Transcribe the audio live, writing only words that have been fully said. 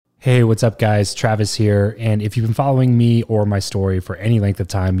Hey, what's up, guys? Travis here. And if you've been following me or my story for any length of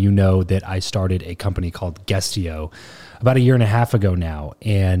time, you know that I started a company called Guestio about a year and a half ago now.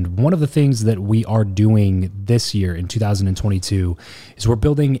 And one of the things that we are doing this year in 2022 is we're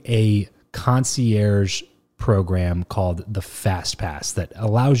building a concierge program called the Fast Pass that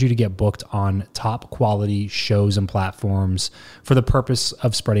allows you to get booked on top quality shows and platforms for the purpose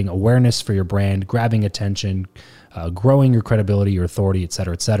of spreading awareness for your brand, grabbing attention, growing your credibility, your authority, et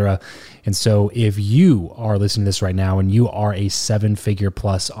cetera, et cetera. And so if you are listening to this right now and you are a 7-figure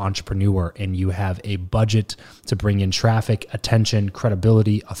plus entrepreneur and you have a budget to bring in traffic, attention,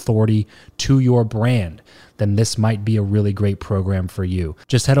 credibility, authority to your brand, then this might be a really great program for you.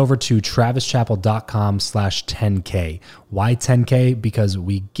 Just head over to travischappell.com/10K. Why 10K? Because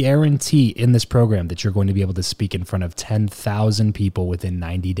we guarantee in this program that you're going to be able to speak in front of 10,000 people within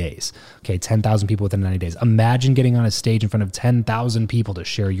 90 days. Okay, 10,000 people within 90 days. Imagine getting on a stage in front of 10,000 people to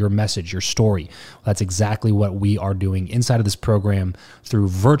share your message, your story. Well, that's exactly what we are doing inside of this program through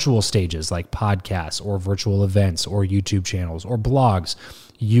virtual stages like podcasts or virtual events or YouTube channels or blogs.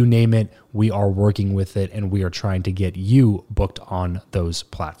 You name it, we are working with it, and we are trying to get you booked on those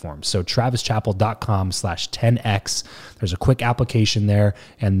platforms. So travischappell.com/10X. There's a quick application there,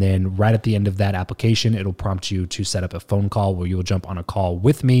 and then right at the end of that application, it'll prompt you to set up a phone call where you'll jump on a call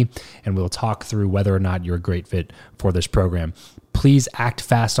with me, and we'll talk through whether or not you're a great fit for this program. Please act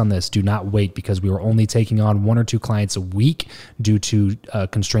fast on this. Do not wait, because we are only taking on 1 or 2 clients a week due to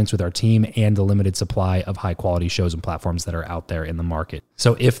constraints with our team and the limited supply of high quality shows and platforms that are out there in the market.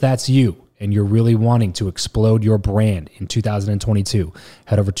 So if that's you and you're really wanting to explode your brand in 2022,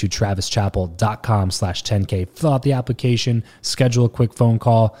 head over to travischappell.com/10K, fill out the application, schedule a quick phone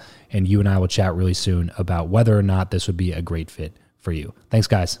call, and you and I will chat really soon about whether or not this would be a great fit for you. Thanks,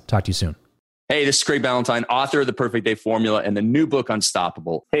 guys. Talk to you soon. Hey, this is Craig Ballantyne, author of The Perfect Day Formula and the new book,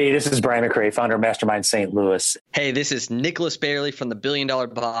 Unstoppable. Hey, this is Brian McRae, founder of Mastermind St. Louis. Hey, this is Nicholas Bailey from The $1 Billion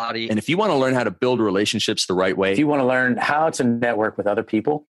Body. And if you want to learn how to build relationships the right way, if you want to learn how to network with other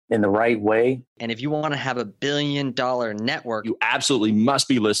people in the right way, and if you want to have a $1 billion network, you absolutely must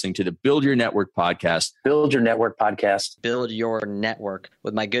be listening to the Build Your Network podcast. Build Your Network podcast. Build Your Network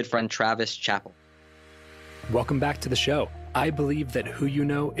with my good friend, Travis Chappell. Welcome back to the show. I believe that who you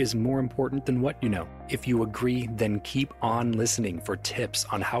know is more important than what you know. If you agree, then keep on listening for tips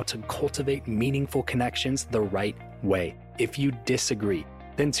on how to cultivate meaningful connections the right way. If you disagree,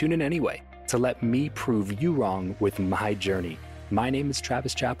 then tune in anyway to let me prove you wrong with my journey. My name is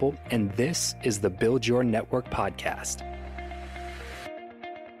Travis Chappell, and this is the Build Your Network podcast.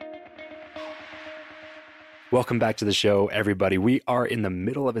 Welcome back to the show, everybody. We are in the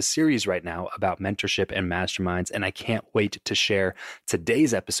middle of a series right now about mentorship and masterminds, and I can't wait to share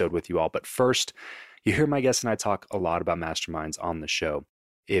today's episode with you all. But first, you hear my guest and I talk a lot about masterminds on the show.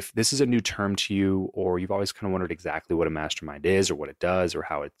 If this is a new term to you, or you've always kind of wondered exactly what a mastermind is or what it does or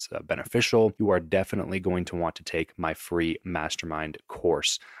how it's beneficial, you are definitely going to want to take my free mastermind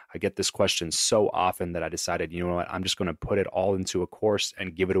course. I get this question so often that I decided, you know what, I'm just going to put it all into a course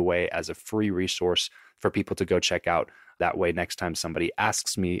and give it away as a free resource for people to go check out. That way, next time somebody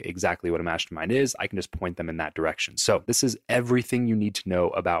asks me exactly what a mastermind is, I can just point them in that direction. So this is everything you need to know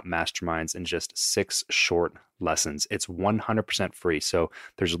about masterminds in just 6 short lessons. It's 100% free. So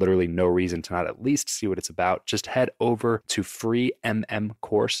there's literally no reason to not at least see what it's about. Just head over to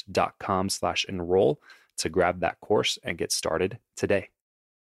freemmcourse.com/enroll to grab that course and get started today.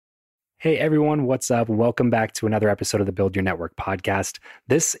 Hey everyone, what's up? Welcome back to another episode of the Build Your Network podcast.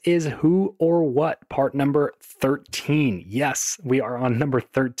 This is Who or What, part number 13. Yes, we are on number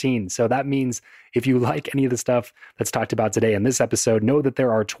 13. So that means if you like any of the stuff that's talked about today in this episode, know that there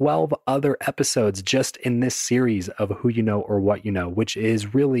are 12 other episodes just in this series of Who You Know or What You Know, which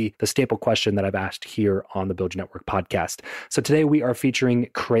is really the staple question that I've asked here on the Build Your Network podcast. So today we are featuring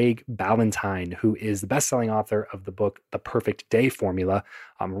Craig Ballantyne, who is the best-selling author of the book, The Perfect Day Formula.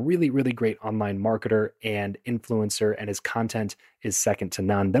 Really, really great online marketer and influencer, and his content is second to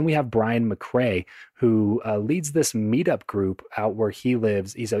none. Then we have Brian McRae, who leads this meetup group out where he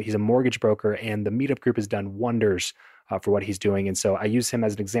lives. He's a mortgage broker, and the meetup group has done wonders for what he's doing. And so I use him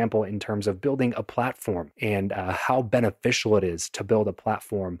as an example in terms of building a platform and how beneficial it is to build a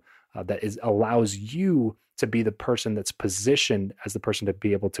platform that allows you to be the person that's positioned as the person to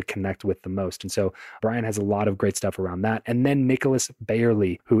be able to connect with the most. And so Brian has a lot of great stuff around that. And then Nicholas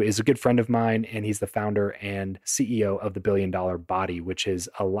Bailey, who is a good friend of mine, and he's the founder and CEO of the $1 Billion Body, which is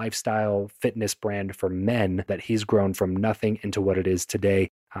a lifestyle fitness brand for men that he's grown from nothing into what it is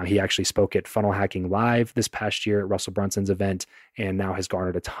today. He actually spoke at Funnel Hacking Live this past year at Russell Brunson's event, and now has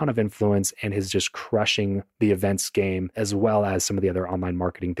garnered a ton of influence and is just crushing the events game, as well as some of the other online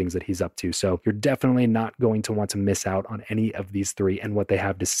marketing things that he's up to. So you're definitely not going to want to miss out on any of these three and what they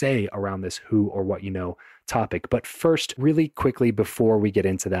have to say around this who or what you know topic. But first, really quickly before we get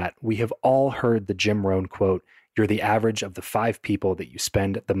into that, we have all heard the Jim Rohn quote, "You're the average of the 5 people that you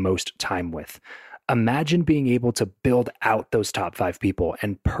spend the most time with." Imagine being able to build out those top 5 people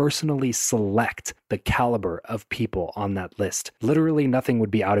and personally select the caliber of people on that list. Literally nothing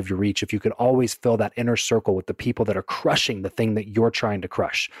would be out of your reach if you could always fill that inner circle with the people that are crushing the thing that you're trying to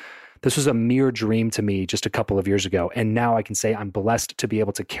crush. This was a mere dream to me just a couple of years ago, and now I can say I'm blessed to be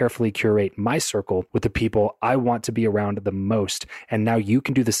able to carefully curate my circle with the people I want to be around the most, and now you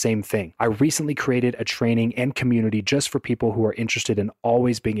can do the same thing. I recently created a training and community just for people who are interested in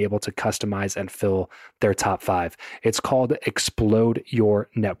always being able to customize and fill their top 5. It's called Explode Your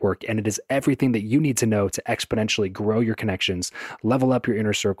Network, and it is everything that you need to know to exponentially grow your connections, level up your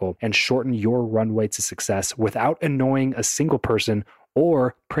inner circle, and shorten your runway to success without annoying a single person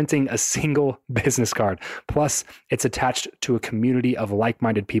or printing a single business card. Plus, it's attached to a community of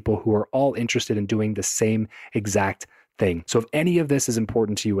like-minded people who are all interested in doing the same exact thing. So if any of this is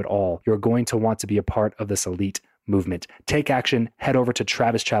important to you at all, you're going to want to be a part of this elite movement. Take action. Head over to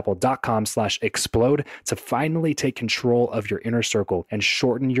travischappell.com/explode to finally take control of your inner circle and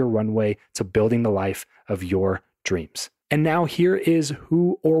shorten your runway to building the life of your dreams. And now here is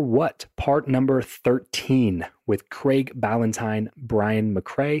Who or What, part number 13 with Craig Ballantyne, Brian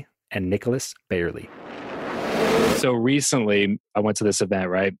McRae, and Nicholas Bayerly. So recently I went to this event,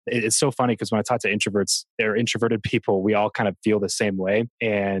 right? It's so funny because when I talk to introverts, they're introverted people, we all kind of feel the same way.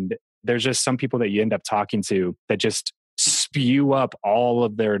 And there's just some people that you end up talking to that just spew up all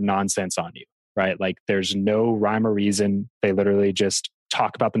of their nonsense on you, right? Like there's no rhyme or reason. They literally just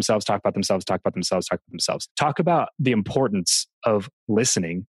talk about themselves, talk about themselves, talk about themselves, talk about themselves. Talk about the importance of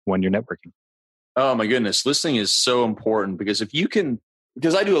listening when you're networking. Oh my goodness. Listening is so important because if you can,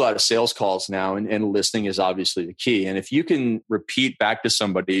 because I do a lot of sales calls now and listening is obviously the key. And if you can repeat back to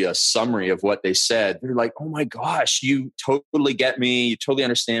somebody a summary of what they said, they're like, oh my gosh, you totally get me. You totally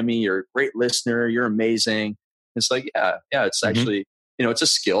understand me. You're a great listener. You're amazing. It's like, yeah, it's actually, it's a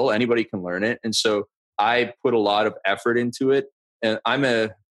skill. Anybody can learn it. And so I put a lot of effort into it. And I'm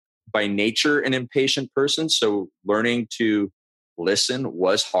by nature, an impatient person. So learning to listen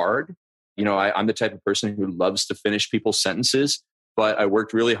was hard. I'm the type of person who loves to finish people's sentences, but I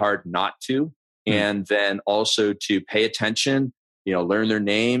worked really hard not to. And then also to pay attention, learn their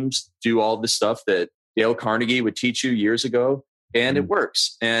names, do all the stuff that Dale Carnegie would teach you years ago. And it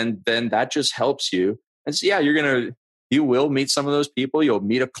works. And then that just helps you. And so, you will meet some of those people. You'll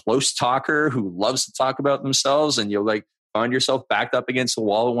meet a close talker who loves to talk about themselves, and you'll find yourself backed up against the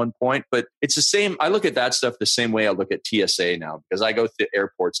wall at one point. But it's the same. I look at that stuff the same way I look at TSA now, because I go to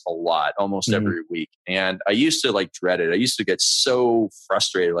airports a lot, almost every week. And I used to dread it. I used to get so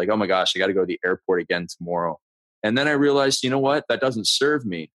frustrated, oh my gosh, I got to go to the airport again tomorrow. And then I realized, you know what? That doesn't serve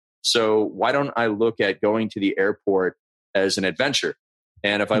me. So why don't I look at going to the airport as an adventure?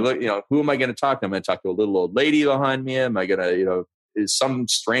 And if I look, who am I going to talk to? I'm going to talk to a little old lady behind me. Am I going to, is some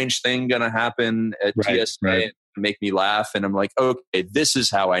strange thing going to happen at TSA? Right. Make me laugh, and I'm like, okay, this is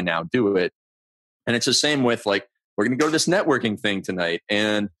how I now do it. And it's the same with we're going to go to this networking thing tonight,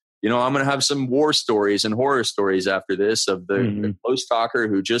 and I'm going to have some war stories and horror stories after this of the close talker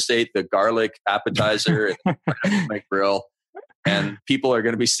who just ate the garlic appetizer at my grill, and people are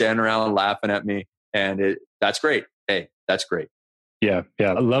going to be standing around laughing at me, and that's great. Hey, that's great. Yeah.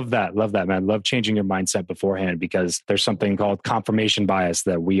 I love that, man. Love changing your mindset beforehand, because there's something called confirmation bias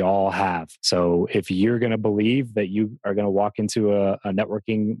that we all have. So if you're going to believe that you are going to walk into a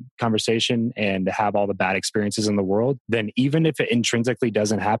networking conversation and have all the bad experiences in the world, then even if it intrinsically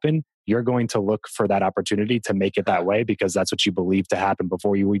doesn't happen, you're going to look for that opportunity to make it that way, because that's what you believe to happen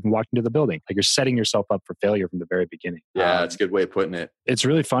before you even walk into the building. You're setting yourself up for failure from the very beginning. Yeah, that's a good way of putting it. It's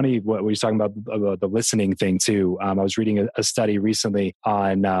really funny what we were talking about the listening thing too. I was reading a study recently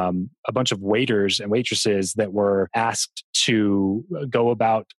on a bunch of waiters and waitresses that were asked to go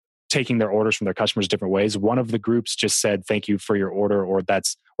about taking their orders from their customers different ways. One of the groups just said, "Thank you for your order," or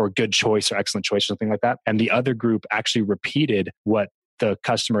good choice, or excellent choice, or something like that. And the other group actually repeated what the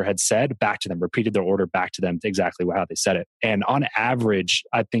customer had said back to them, repeated their order back to them exactly how they said it. And on average,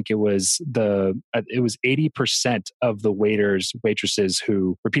 I think it was 80% of the waitresses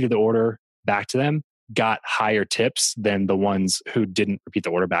who repeated the order back to them got higher tips than the ones who didn't repeat the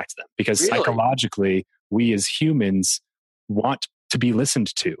order back to them. Because psychologically, we as humans want to be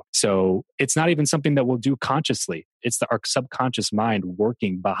listened to. So it's not even something that we'll do consciously. It's our subconscious mind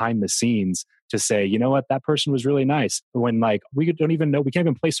working behind the scenes to say, you know what, that person was really nice. When like we don't even know, we can't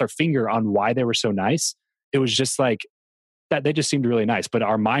even place our finger on why they were so nice. It was just like that they just seemed really nice. But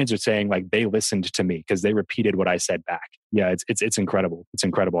our minds are saying like they listened to me because they repeated what I said back. Yeah, it's incredible. It's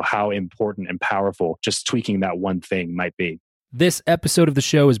incredible how important and powerful just tweaking that one thing might be. This episode of the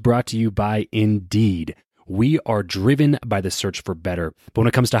show is brought to you by Indeed. We are driven by the search for better. But when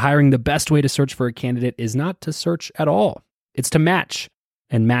it comes to hiring, the best way to search for a candidate is not to search at all. It's to match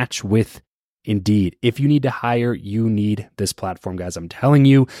and match with Indeed. If you need to hire, you need this platform, guys. I'm telling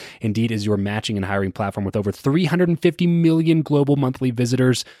you, Indeed is your matching and hiring platform with over 350 million global monthly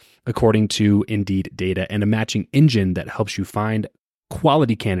visitors, according to Indeed data, and a matching engine that helps you find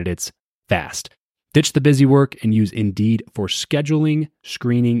quality candidates fast. Ditch the busy work and use Indeed for scheduling,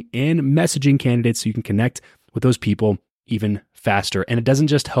 screening, and messaging candidates so you can connect with those people even faster. And it doesn't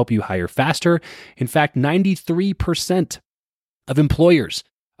just help you hire faster. In fact, 93% of employers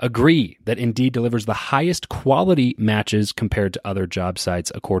agree that Indeed delivers the highest quality matches compared to other job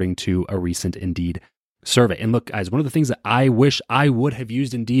sites, according to a recent Indeed survey. And look, guys, one of the things that I wish I would have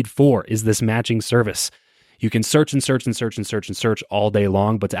used Indeed for is this matching service. You can search and search and search and search and search all day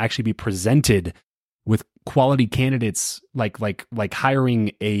long, but to actually be presented with quality candidates, like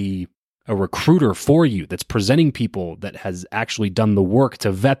hiring a recruiter for you that's presenting people that has actually done the work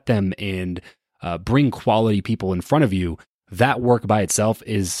to vet them and bring quality people in front of you, that work by itself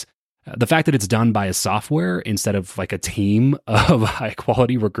is the fact that it's done by a software instead of like a team of high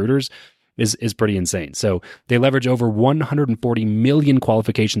quality recruiters is pretty insane. So they leverage over 140 million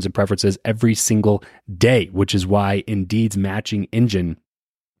qualifications and preferences every single day, which is why Indeed's matching engine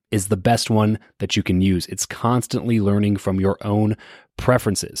is the best one that you can use. It's constantly learning from your own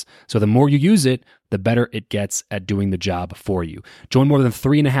preferences. So the more you use it, the better it gets at doing the job for you. Join more than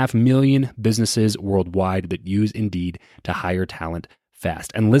 3.5 million businesses worldwide that use Indeed to hire talent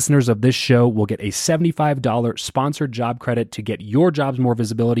fast. And listeners of this show will get a $75 sponsored job credit to get your jobs more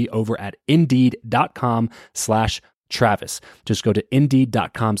visibility over at Indeed.com/Travis. Just go to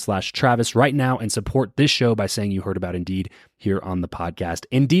Indeed.com/Travis right now and support this show by saying you heard about Indeed here on the podcast.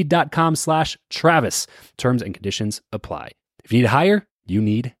 Indeed.com/Travis. Terms and conditions apply. If you need to hire, you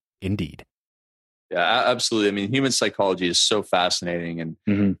need Indeed. Yeah, absolutely. I mean, human psychology is so fascinating and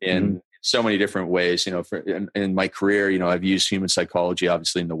in so many different ways. You know, in my career, you know, I've used human psychology,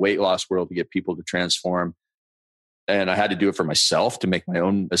 obviously in the weight loss world, to get people to transform. And I had to do it for myself to make my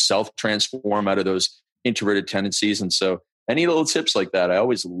own self transform out of those introverted tendencies. And so any little tips like that, I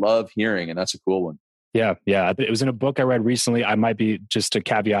always love hearing, and that's a cool one. Yeah. It was in a book I read recently. I might be, just a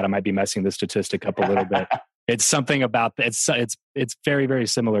caveat, I might be messing the statistic up a little bit. It's something about, it's very, very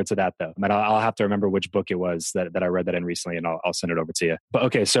similar to that though. But I'll have to remember which book it was that I read that in recently, and I'll send it over to you. But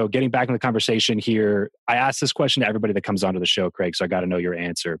okay, so getting back in the conversation here, I asked this question to everybody that comes onto the show, Craig, so I got to know your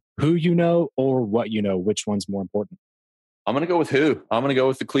answer. Who you know or what you know, which one's more important? I'm going to go with who. I'm going to go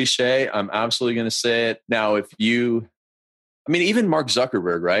with the cliche. I'm absolutely going to say it. Now, even Mark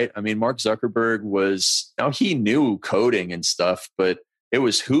Zuckerberg, right? I mean, Mark Zuckerberg he knew coding and stuff, but it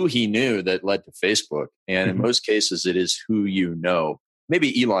was who he knew that led to Facebook. And in most cases, it is who you know.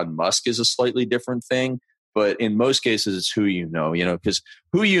 Maybe Elon Musk is a slightly different thing, but in most cases, it's who you know, because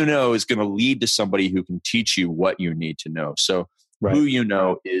who you know is going to lead to somebody who can teach you what you need to know. So who you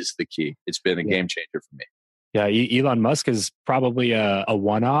know is the key. It's been a game changer for me. Yeah, Elon Musk is probably a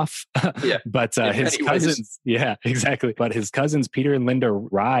one-off, but his cousins, exactly. But his cousins, Peter and Linda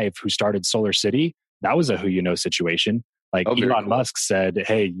Rive, who started Solar City, that was a who you know situation. Like Elon Musk said,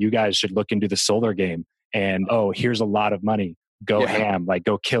 hey, you guys should look into the solar game. And, here's a lot of money. Go ham,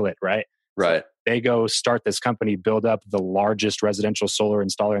 go kill it, right? Right. So they go start this company, build up the largest residential solar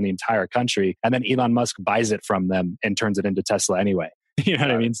installer in the entire country. And then Elon Musk buys it from them and turns it into Tesla anyway. You know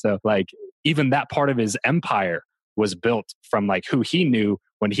what I mean? So even that part of his empire was built from who he knew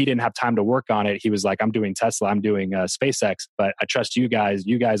when he didn't have time to work on it. He was like, I'm doing Tesla, I'm doing SpaceX, but I trust you guys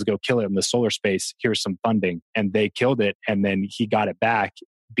go kill it in the solar space. Here's some funding. And they killed it. And then he got it back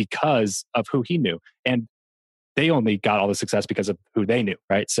because of who he knew. And they only got all the success because of who they knew,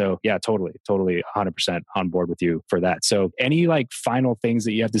 right? So yeah, totally 100% on board with you for that. So any final things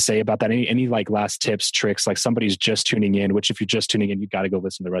that you have to say about that? Any last tips, tricks, somebody's just tuning in, which if you're just tuning in, you got to go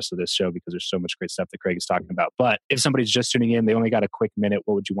listen to the rest of this show because there's so much great stuff that Craig is talking about. But if somebody's just tuning in, they only got a quick minute,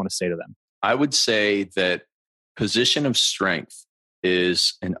 what would you want to say to them? I would say that position of strength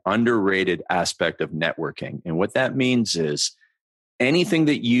is an underrated aspect of networking. And what that means is anything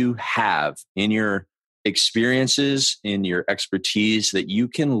that you have in your experiences, in your expertise that you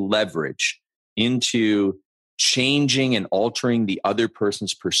can leverage into changing and altering the other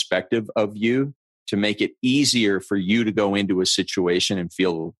person's perspective of you to make it easier for you to go into a situation and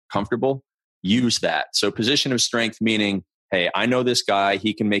feel comfortable, use that. So position of strength, meaning, hey, I know this guy,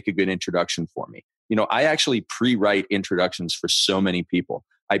 he can make a good introduction for me. I actually pre-write introductions for so many people.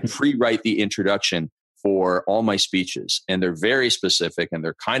 I pre-write the introduction for all my speeches, and they're very specific and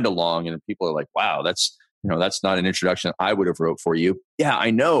they're kind of long. And people are like, wow, that's not an introduction I would have wrote for you. Yeah,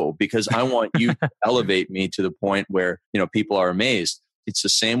 I know, because I want you to elevate me to the point where, people are amazed. It's the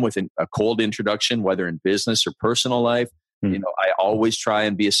same with a cold introduction, whether in business or personal life. I always try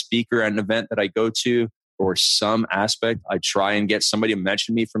and be a speaker at an event that I go to, or some aspect. I try and get somebody to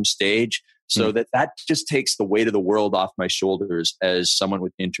mention me from stage, so that just takes the weight of the world off my shoulders as someone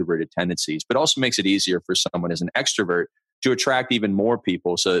with introverted tendencies, but also makes it easier for someone as an extrovert to attract even more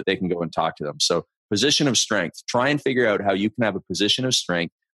people so that they can go and talk to them. So position of strength, try and figure out how you can have a position of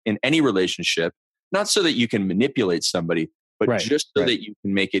strength in any relationship, not so that you can manipulate somebody, but just so that you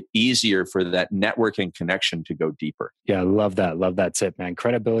can make it easier for that networking connection to go deeper. Yeah, I love that. Love that tip, man.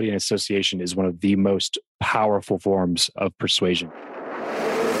 Credibility and association is one of the most powerful forms of persuasion.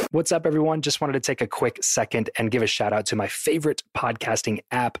 What's up, everyone? Just wanted to take a quick second and give a shout out to my favorite podcasting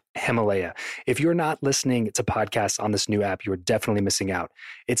app, Himalaya. If you're not listening to podcasts on this new app, you're definitely missing out.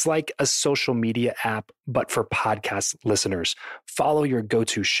 It's like a social media app, but for podcast listeners. Follow your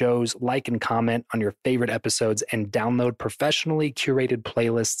go-to shows, like and comment on your favorite episodes, and download professionally curated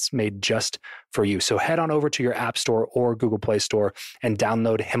playlists made just for you. So head on over to your App Store or Google Play Store and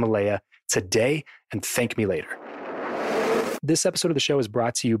download Himalaya today, and thank me later. This episode of the show is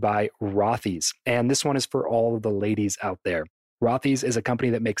brought to you by Rothy's, and this one is for all of the ladies out there. Rothy's is a company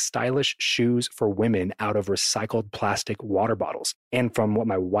that makes stylish shoes for women out of recycled plastic water bottles. And from what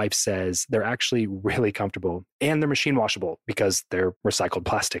my wife says, they're actually really comfortable, and they're machine washable because they're recycled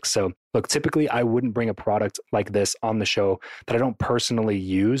plastic. So look, typically I wouldn't bring a product like this on the show that I don't personally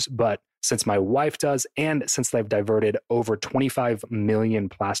use, but since my wife does, and since they've diverted over 25 million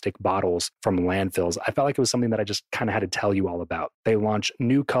plastic bottles from landfills, I felt like it was something that I just kind of had to tell you all about. They launch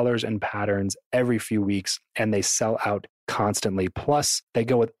new colors and patterns every few weeks, and they sell out constantly. Plus, they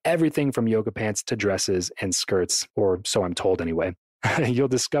go with everything from yoga pants to dresses and skirts, or so I'm told anyway. You'll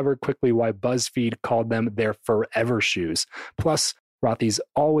discover quickly why BuzzFeed called them their forever shoes. Plus, Rothy's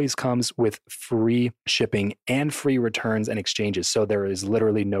always comes with free shipping and free returns and exchanges, so there is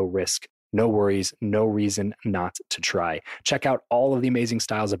literally no risk, no worries, no reason not to try. Check out all of the amazing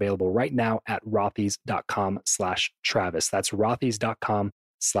styles available right now at rothys.com/Travis. That's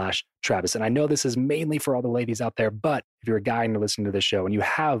rothys.com/Travis. And I know this is mainly for all the ladies out there, but if you're a guy and you're listening to this show and you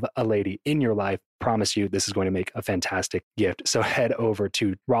have a lady in your life, promise you this is going to make a fantastic gift. So head over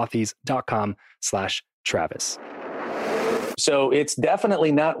to rothys.com/Travis. So it's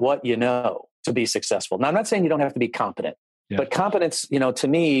definitely not what you know to be successful. Now, I'm not saying you don't have to be competent, but competence, to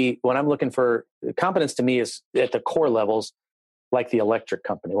me, when I'm looking for competence, to me is at the core levels, like the electric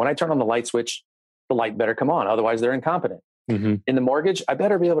company. When I turn on the light switch, the light better come on. Otherwise, they're incompetent. Mm-hmm. In the mortgage, I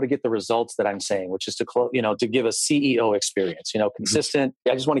better be able to get the results that I'm saying, which is to give a CEO experience, consistent.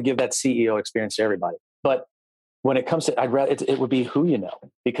 Mm-hmm. I just want to give that CEO experience to everybody. But when it comes to, I'd rather it would be who you know,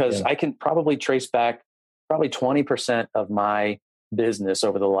 because I can probably trace back probably 20% of my business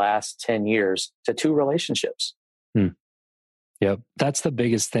over the last 10 years to 2 relationships. Yep. That's the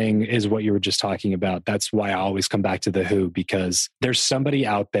biggest thing, is what you were just talking about. That's why I always come back to the who, because there's somebody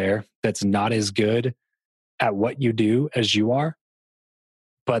out there that's not as good at what you do as you are,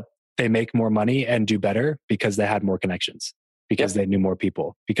 but they make more money and do better because they had more connections, because they knew more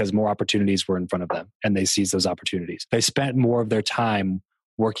people, because more opportunities were in front of them and they seized those opportunities. They spent more of their time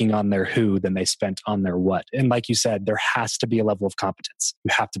working on their who than they spent on their what. And like you said, there has to be a level of competence.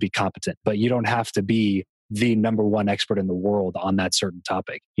 You have to be competent, but you don't have to be the number one expert in the world on that certain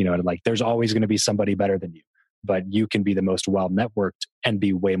topic. There's always going to be somebody better than you, but you can be the most well-networked and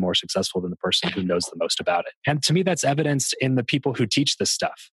be way more successful than the person who knows the most about it. And to me, that's evidenced in the people who teach this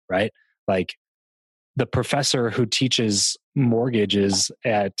stuff, right? Like the professor who teaches mortgages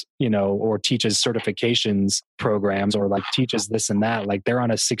at, or teaches certifications programs, or like teaches this and that, like they're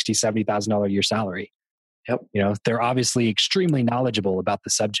on a $60,000, $70,000 a year salary. Yep. They're obviously extremely knowledgeable about the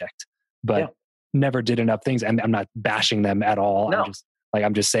subject, but never did enough things. And I'm not bashing them at all. No.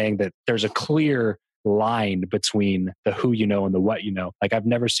 I'm just saying that there's a clear line between the who you know and the what you know. Like I've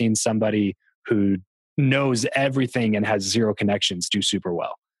never seen somebody who knows everything and has zero connections do super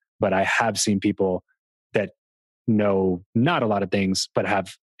well. But I have seen people that know not a lot of things, but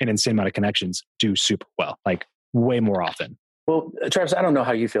have an insane amount of connections do super well, like way more often. Well, Travis, I don't know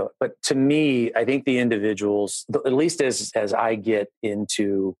how you feel, but to me, I think the individuals, at least as I get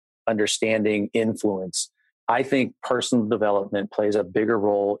into understanding influence, I think personal development plays a bigger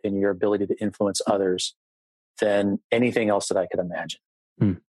role in your ability to influence others than anything else that I could imagine.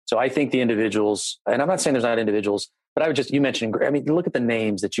 So I think the individuals, and I'm not saying there's not individuals, but I would just, you mentioned, I mean, look at the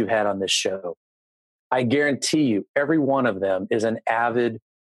names that you've had on this show. I guarantee you, every one of them is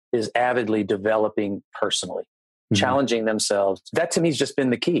avidly developing personally, challenging themselves. That to me has just been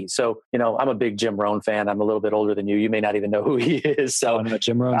the key. So, I'm a big Jim Rohn fan. I'm a little bit older than you. You may not even know who he is. So no,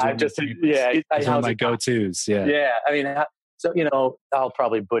 Jim Rohn's he's one of my go-tos. Yeah. Yeah. I mean, so, I'll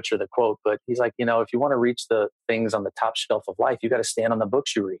probably butcher the quote, but he's like, if you want to reach the things on the top shelf of life, you got to stand on the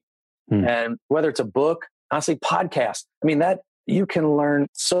books you read. And whether it's a book, honestly, podcast, I mean, that you can learn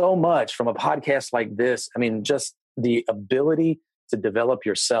so much from a podcast like this. I mean, just the ability to develop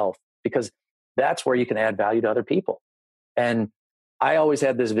yourself, because that's where you can add value to other people. And I always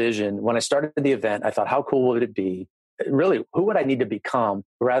had this vision. When I started the event, I thought, how cool would it be? Really, who would I need to become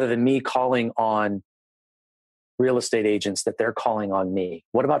rather than me calling on real estate agents that they're calling on me?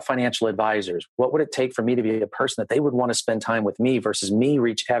 What about financial advisors? What would it take for me to be a person that they would want to spend time with me versus me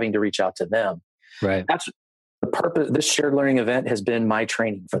having to reach out to them? Right. That's the purpose. This shared learning event has been my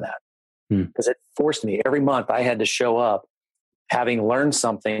training for that, because it forced me every month. I had to show up having learned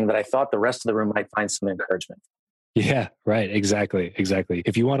something that I thought the rest of the room might find some encouragement. Yeah, right. Exactly.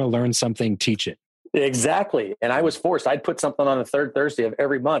 If you want to learn something, teach it. Exactly. And I was forced. I'd put something on the third Thursday of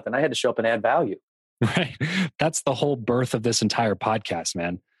every month, and I had to show up and add value. Right. That's the whole birth of this entire podcast,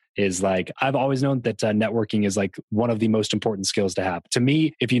 man. Is like, I've always known that networking is like one of the most important skills to have. To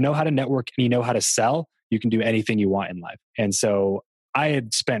me, if you know how to network and you know how to sell, you can do anything you want in life. And so I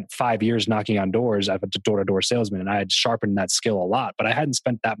had spent 5 years knocking on doors. I've been a door-to-door salesman, and I had sharpened that skill a lot, but I hadn't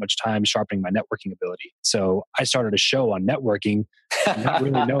spent that much time sharpening my networking ability. So I started a show on networking, not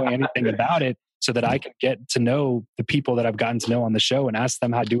really knowing anything about it, so that I could get to know the people that I've gotten to know on the show and ask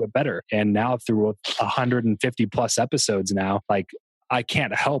them how to do it better. And now through 150 plus episodes now, like, I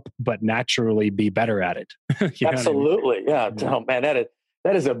can't help but naturally be better at it. Absolutely. I mean? Yeah. Oh man, that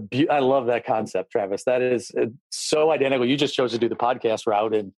is I love that concept, Travis. That is so identical. You just chose to do the podcast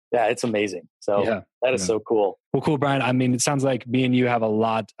route, and yeah, it's amazing. So that is so cool. Well, cool, Brian. I mean, it sounds like me and you have a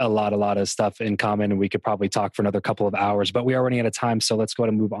lot of stuff in common, and we could probably talk for another couple of hours, but we are running out of time. So let's go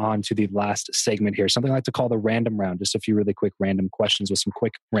ahead and move on to the last segment here. Something I like to call the random round. Just a few really quick random questions with some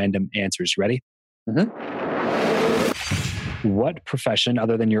quick random answers. You ready? What profession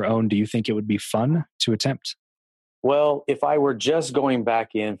other than your own do you think it would be fun to attempt? Well, if I were just going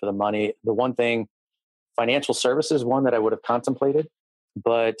back in for the money, the one thing, financial services, one that I would have contemplated,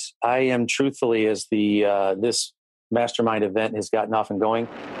 but I am truthfully, as this mastermind event has gotten off and going.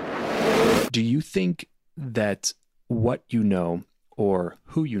 Do you think that what you know or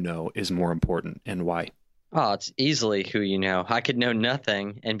who you know is more important, and why? Oh, it's easily who you know. I could know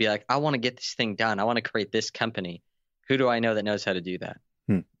nothing and be like, I want to get this thing done. I want to create this company. Who do I know that knows how to do that?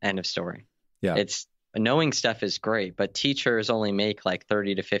 End of story. Yeah. It's knowing stuff is great, but teachers only make like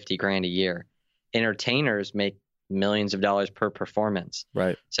 30 to 50 grand a year. Entertainers make millions of dollars per performance.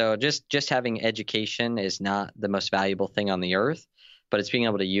 Right. So just having education is not the most valuable thing on the earth, but it's being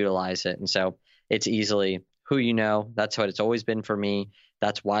able to utilize it. And so it's easily who you know. That's what it's always been for me.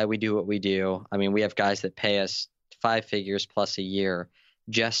 That's why we do what we do. I mean, we have guys that pay us 5 figures plus a year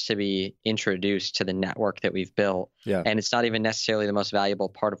just to be introduced to the network that we've built. Yeah. And it's not even necessarily the most valuable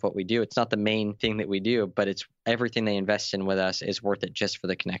part of what we do. It's not the main thing that we do, but it's everything they invest in with us is worth it just for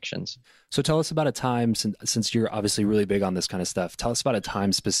the connections. So tell us about a time, since you're obviously really big on this kind of stuff, tell us about a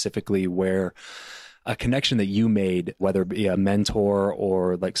time specifically where a connection that you made, whether it be a mentor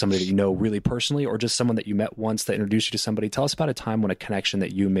or like somebody that you know really personally, or just someone that you met once that introduced you to somebody. Tell us about a time when a connection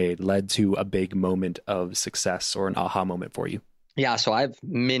that you made led to a big moment of success or an aha moment for you. Yeah, so I have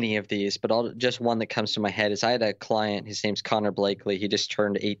many of these, but just one that comes to my head is I had a client, his name's Connor Blakely. He just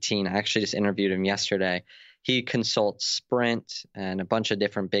turned 18. I actually just interviewed him yesterday. He consults Sprint and a bunch of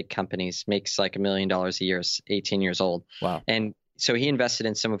different big companies, makes like $1 million a year, 18 years old. Wow. And so he invested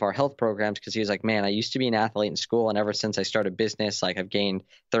in some of our health programs because he was like, man, I used to be an athlete in school, and ever since I started business, like I've gained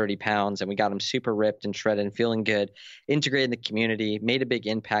 30 pounds, and we got him super ripped and shredded and feeling good, integrated in the community, made a big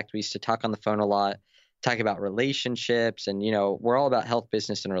impact. We used to talk on the phone a lot, talk about relationships, and we're all about health,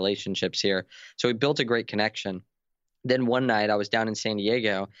 business, and relationships here. So we built a great connection. Then one night I was down in San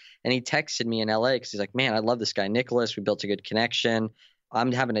Diego, and he texted me in LA because he's like, man, I love this guy, Nicholas. We built a good connection.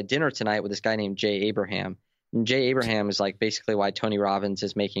 I'm having a dinner tonight with this guy named Jay Abraham. And Jay Abraham is like basically why Tony Robbins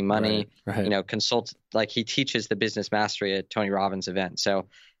is making money, right. Consults, like he teaches the business mastery at Tony Robbins event. So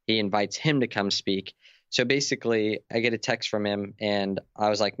he invites him to come speak. So basically, I get a text from him, and I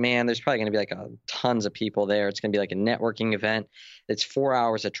was like, man, there's probably going to be like tons of people there. It's going to be like a networking event. It's 4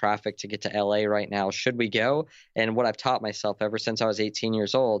 hours of traffic to get to LA right now. Should we go? And what I've taught myself ever since I was 18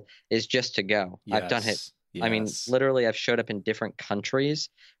 years old is just to go. Yes. I've done it. Yes. I mean, literally, I've showed up in different countries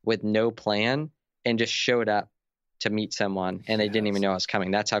with no plan and just showed up to meet someone, and they didn't even know I was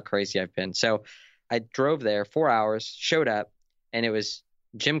coming. That's how crazy I've been. So I drove there 4 hours, showed up, and it was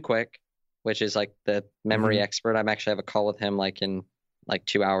Jim Quick, which is like the memory expert. I'm actually have a call with him like in like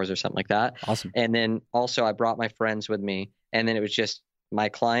 2 hours or something like that. Awesome. And then also I brought my friends with me, and then it was just my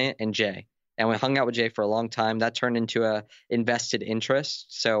client and Jay. And we hung out with Jay for a long time. That turned into a invested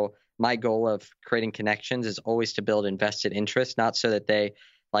interest. So my goal of creating connections is always to build invested interest, not so that they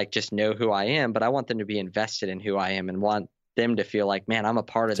like just know who I am, but I want them to be invested in who I am and want them to feel like, man, I'm a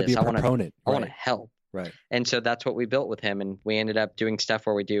part of this. I want to help. Right. And so that's what we built with him. And we ended up doing stuff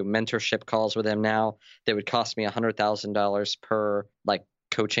where we do mentorship calls with him now that would cost me $100,000 per like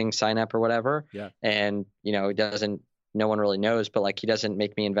coaching sign up or whatever. Yeah. And, you know, no one really knows, but like he doesn't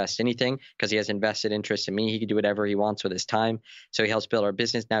make me invest anything because he has invested interest in me. He can do whatever he wants with his time. So he helps build our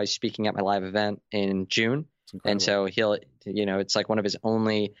business. Now he's speaking at my live event in June. And so he'll, you know, it's like one of his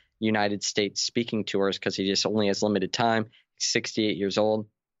only United States speaking tours because he just only has limited time. He's 68 years old.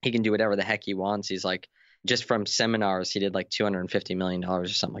 He can do whatever the heck he wants. He's like, just from seminars, he did like $250 million or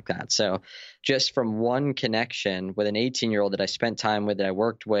something like that. So just from one connection with an 18-year-old that I spent time with, that I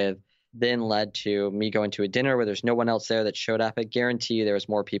worked with, then led to me going to a dinner where there's no one else there that showed up. I guarantee you there was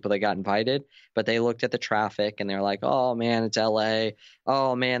more people that got invited, but they looked at the traffic and they're like, oh man, it's LA.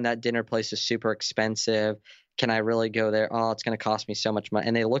 Oh man, that dinner place is super expensive. Can I really go there? Oh, it's going to cost me so much money.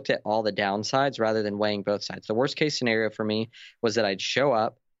 And they looked at all the downsides rather than weighing both sides. The worst case scenario for me was that I'd show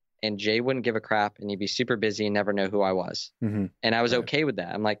up and Jay wouldn't give a crap and he'd be super busy and never know who I was. Mm-hmm. And I was okay with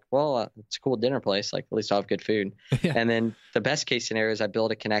that. I'm like, well, it's a cool dinner place. Like, at least I'll have good food. Yeah. And then the best case scenario is I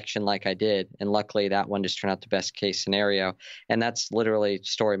build a connection like I did. And luckily that one just turned out the best case scenario. And that's literally the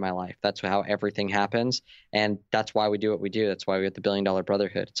story of my life. That's how everything happens. And that's why we do what we do. That's why we have the $1 Billion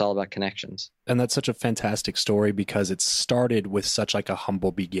Brotherhood. It's all about connections. And that's such a fantastic story because it started with such like a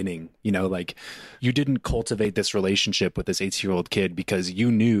humble beginning. You know, like you didn't cultivate this relationship with this 18-year-old kid because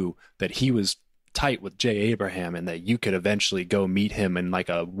you knew that he was tight with Jay Abraham and that you could eventually go meet him in like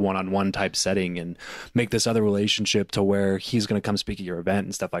a one-on-one type setting and make this other relationship to where he's going to come speak at your event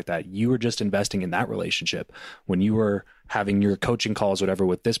and stuff like that. You were just investing in that relationship. When you were having your coaching calls, whatever,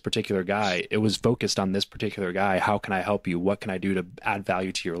 with this particular guy, it was focused on this particular guy. How can I help you? What can I do to add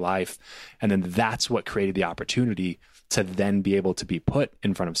value to your life? And then that's what created the opportunity to then be able to be put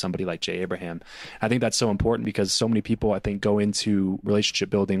in front of somebody like Jay Abraham. I think that's so important because so many people, I think, go into relationship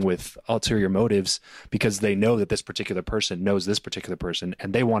building with ulterior motives because they know that this particular person knows this particular person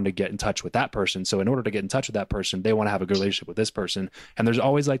and they want to get in touch with that person. So in order to get in touch with that person, they want to have a good relationship with this person. And there's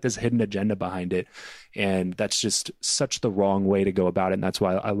always like this hidden agenda behind it. And that's just such the wrong way to go about it. And that's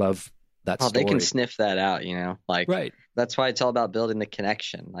why I love that story. They can sniff that out, you know, like, right. That's why it's all about building the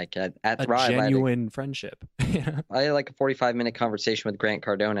connection. Like at Thrive, genuine friendship. I had like a 45-minute conversation with Grant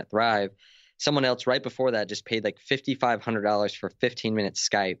Cardone at Thrive. Someone else right before that just paid like $5,500 for 15 minutes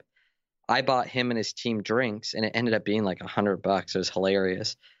Skype. I bought him and his team drinks and it ended up being like $100. It was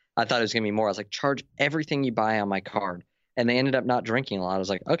hilarious. I thought it was going to be more. I was like, charge everything you buy on my card. And they ended up not drinking a lot. I was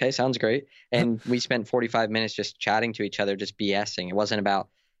like, okay, sounds great. And we spent 45 minutes just chatting to each other, just BSing. It wasn't about,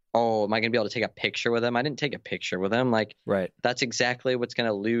 oh, am I going to be able to take a picture with him? I didn't take a picture with him. Like, right. That's exactly what's going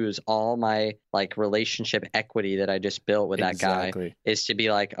to lose all my like relationship equity that I just built with that guy is to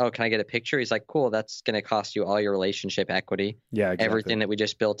be like, oh, can I get a picture? He's like, cool. That's going to cost you all your relationship equity. Yeah. Exactly. Everything that we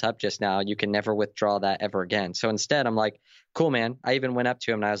just built up just now, you can never withdraw that ever again. So instead I'm like, cool, man. I even went up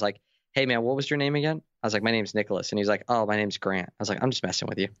to him and I was like, hey man, what was your name again? I was like, my name's Nicholas. And he's like, oh, my name's Grant. I was like, I'm just messing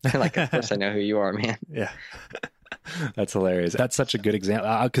with you. Like, of course I know who you are, man. Yeah. That's hilarious. That's such a good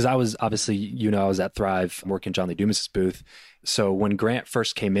example. Because I was obviously, you know, I was at Thrive working John Lee Dumas's booth. So when Grant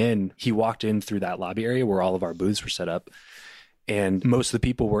first came in, he walked in through that lobby area where all of our booths were set up. And most of the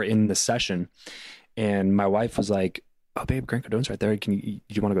people were in the session. And my wife was like, oh, babe, Grant Cardone's right there. Do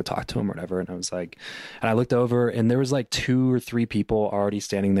you want to go talk to him or whatever? And I was like, and I looked over and there was like 2 or 3 people already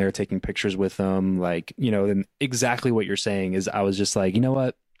standing there taking pictures with them. Like, you know, and exactly what you're saying is I was just like, you know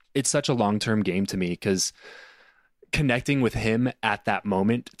what? It's such a long-term game to me because connecting with him at that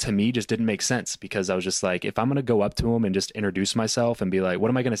moment to me just didn't make sense because I was just like, if I'm going to go up to him and just introduce myself and be like, what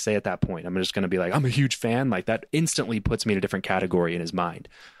am I going to say at that point? I'm just going to be like, I'm a huge fan. Like that instantly puts me in a different category in his mind.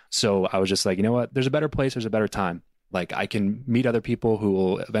 So I was just like, you know what? There's a better place. There's a better time. Like I can meet other people who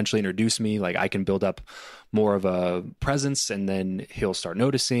will eventually introduce me. Like I can build up more of a presence and then he'll start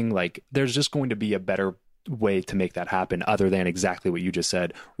noticing. Like there's just going to be a better way to make that happen other than exactly what you just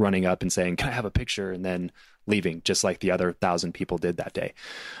said, running up and saying, can I have a picture? And then leaving, just like the other 1,000 people did that day.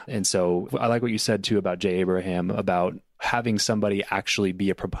 And so I like what you said too about Jay Abraham, about having somebody actually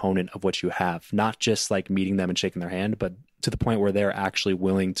be a proponent of what you have, not just like meeting them and shaking their hand, but to the point where they're actually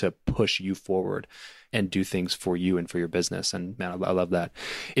willing to push you forward and do things for you and for your business. And man, I love that.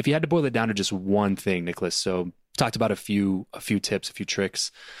 If you had to boil it down to just one thing, Nicholas, so talked about a few tips, a few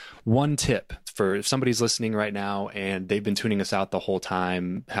tricks. One tip for if somebody's listening right now and they've been tuning us out the whole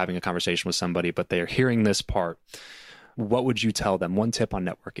time, having a conversation with somebody, but they're hearing this part, what would you tell them? One tip on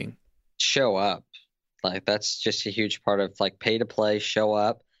networking. Show up. Like that's just a huge part of like pay to play, show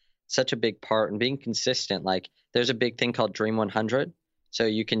up. Such a big part, and being consistent. Like there's a big thing called Dream 100. So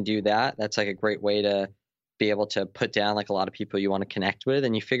you can do that. That's like a great way to be able to put down like a lot of people you want to connect with,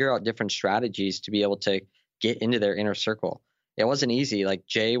 and you figure out different strategies to be able to get into their inner circle. It wasn't easy. Like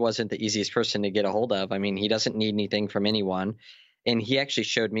Jay wasn't the easiest person to get a hold of. I mean, he doesn't need anything from anyone. And he actually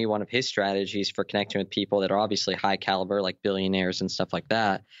showed me one of his strategies for connecting with people that are obviously high caliber, like billionaires and stuff like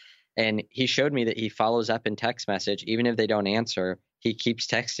that. And he showed me that he follows up in text message. Even if they don't answer, he keeps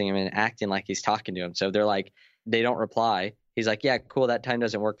texting them and acting like he's talking to them. So they're like, they don't reply. He's like, yeah, cool. That time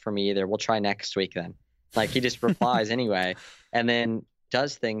doesn't work for me either. We'll try next week then. Like he just replies anyway, and then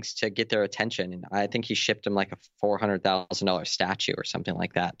does things to get their attention. And I think he shipped him like a $400,000 statue or something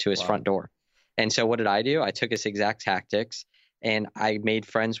like that to his front door. And so what did I do? I took his exact tactics and I made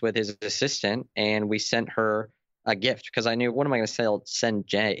friends with his assistant, and we sent her a gift because I knew, what am I going to send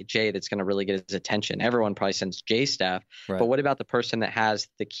Jay that's going to really get his attention? Everyone probably sends Jay stuff, right. But what about the person that has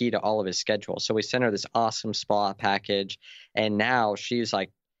the key to all of his schedule? So we sent her this awesome spa package, and now she's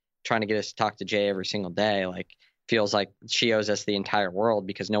like trying to get us to talk to Jay every single day. Like feels like she owes us the entire world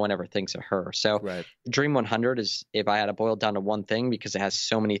because no one ever thinks of her. So right. Dream 100 is, if I had to boil it down to one thing, because it has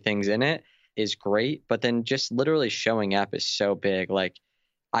so many things in it, is great. But then just literally showing up is so big. Like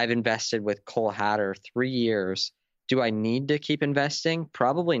I've invested with Cole Hatter 3 years. Do I need to keep investing?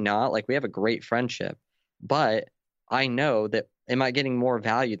 Probably not. Like we have a great friendship, but I know that, am I getting more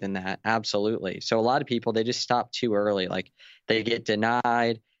value than that? Absolutely. So a lot of people, they just stop too early. Like they get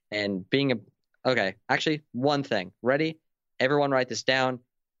denied, and okay, actually one thing, ready? Everyone write this down.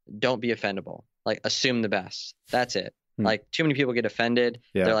 Don't be offendable. Like assume the best. That's it. Like too many people get offended.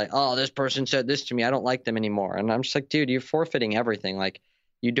 Yeah. They're like, oh, this person said this to me. I don't like them anymore. And I'm just like, dude, you're forfeiting everything. Like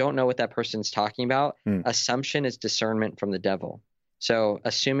you don't know what that person's talking about. Assumption is discernment from the devil. So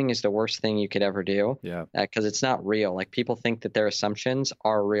assuming is the worst thing you could ever do. Yeah. Because it's not real. Like people think that their assumptions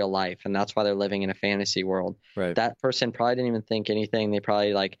are real life, and that's why they're living in a fantasy world. Right. That person probably didn't even think anything. They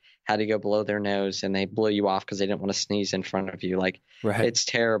probably like had to go blow their nose, and they blew you off because they didn't want to sneeze in front of you. Like It's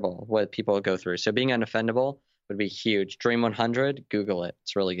terrible what people go through. So being unoffendable would be huge. Dream 100, Google it.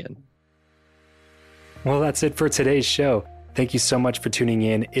 It's really good. Well, that's it for today's show. Thank you so much for tuning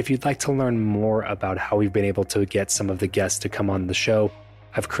in. If you'd like to learn more about how we've been able to get some of the guests to come on the show,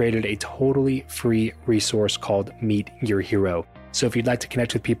 I've created a totally free resource called Meet Your Hero. So if you'd like to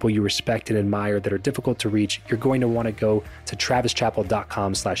connect with people you respect and admire that are difficult to reach, you're going to want to go to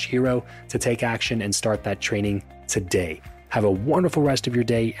travischappell.com/hero to take action and start that training today. Have a wonderful rest of your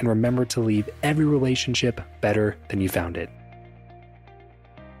day, and remember to leave every relationship better than you found it.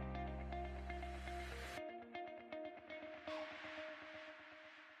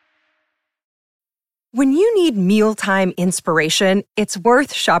 When you need mealtime inspiration, it's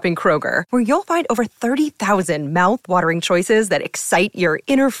worth shopping Kroger, where you'll find over 30,000 mouth-watering choices that excite your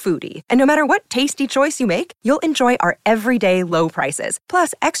inner foodie. And no matter what tasty choice you make, you'll enjoy our everyday low prices,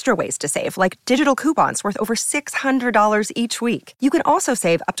 plus extra ways to save, like digital coupons worth over $600 each week. You can also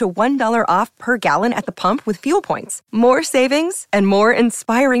save up to $1 off per gallon at the pump with fuel points. More savings and more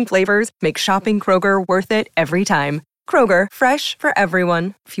inspiring flavors make shopping Kroger worth it every time. Kroger, fresh for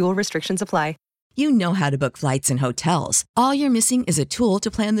everyone. Fuel restrictions apply. You know how to book flights and hotels. All you're missing is a tool to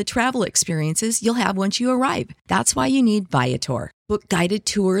plan the travel experiences you'll have once you arrive. That's why you need Viator. Book guided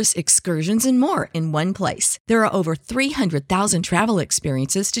tours, excursions, and more in one place. There are over 300,000 travel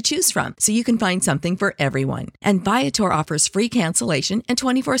experiences to choose from, so you can find something for everyone. And Viator offers free cancellation and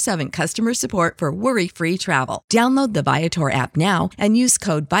 24/7 customer support for worry-free travel. Download the Viator app now and use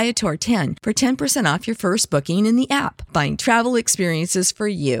code Viator10 for 10% off your first booking in the app. Find travel experiences for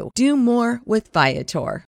you. Do more with Viator.